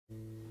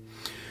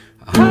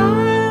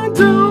I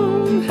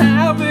don't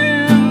have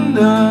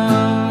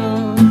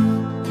enough.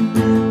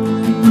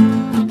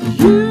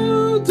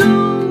 You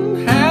don't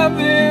have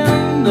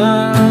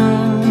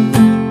enough.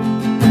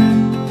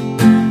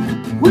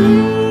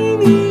 We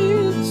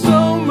need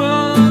so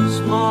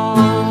much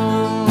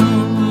more.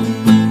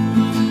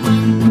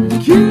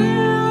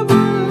 Give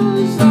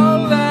us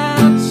all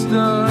that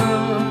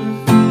stuff.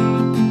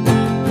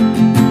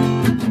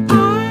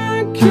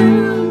 I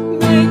can't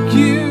make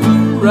you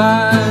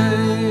right.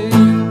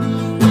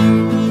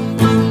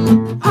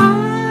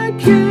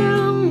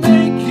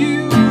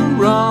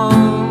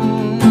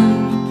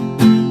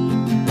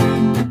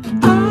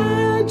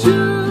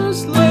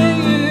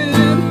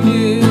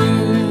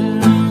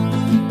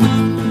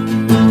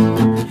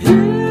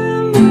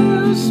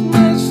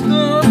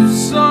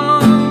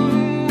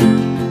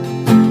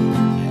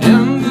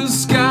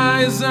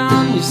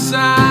 On your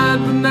side,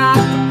 but not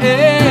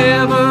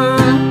forever.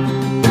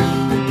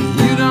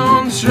 You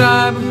don't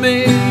try, but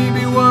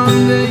maybe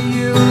one day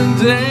you'll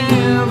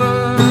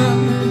endeavor.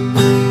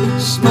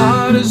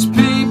 Smartest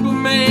people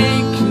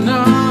making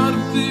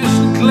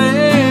artificial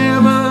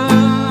clever.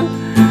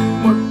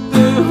 What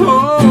the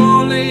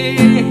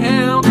holy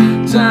hell?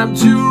 Time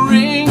to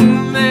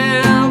ring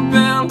their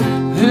bell.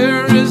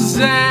 There is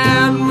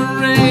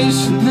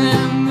admiration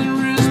and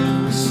there is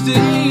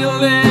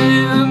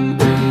stealin.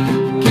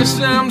 Guess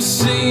I'm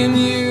seeing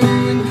you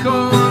in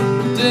court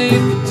today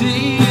for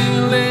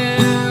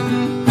dealing.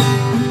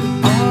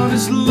 All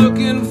just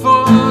looking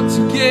for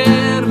to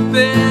get a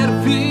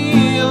better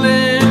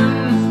feeling.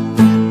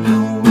 I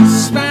will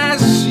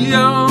smash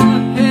your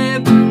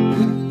head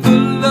with a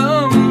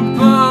lump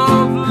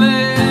of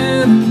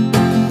lead.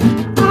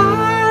 I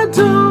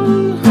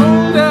don't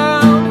hold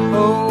out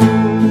hope.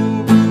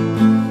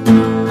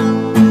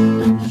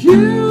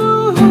 You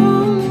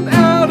hold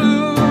out a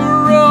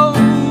rope.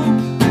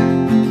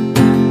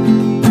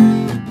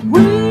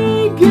 We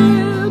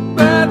get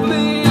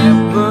badly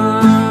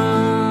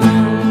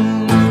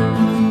burned,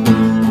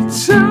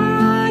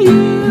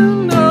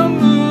 tying on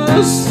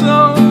the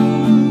soap.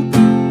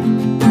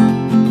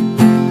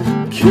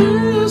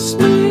 Kiss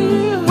me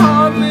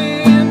hardly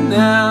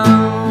now.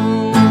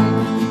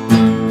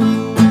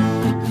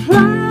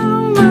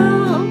 Plow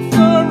my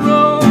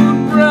furrowed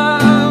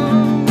brow.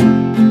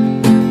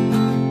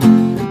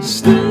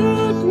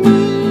 Stick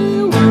me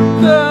with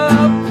the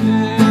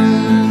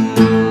pen.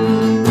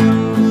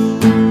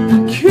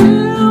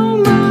 Kill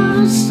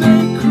my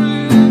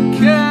sacred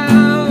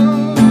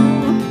cow.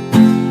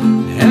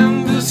 And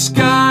the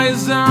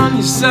sky's on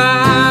your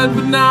side,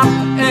 but not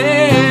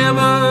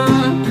forever.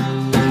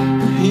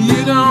 You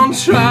don't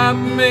try,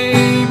 but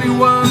maybe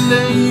one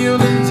day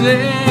you'll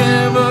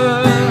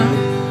endeavor.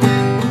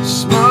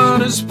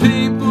 Smartest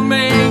people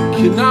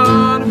making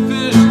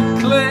artificial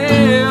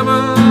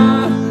clever.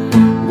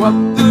 What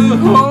the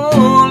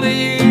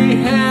holy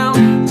hell?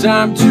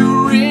 Time to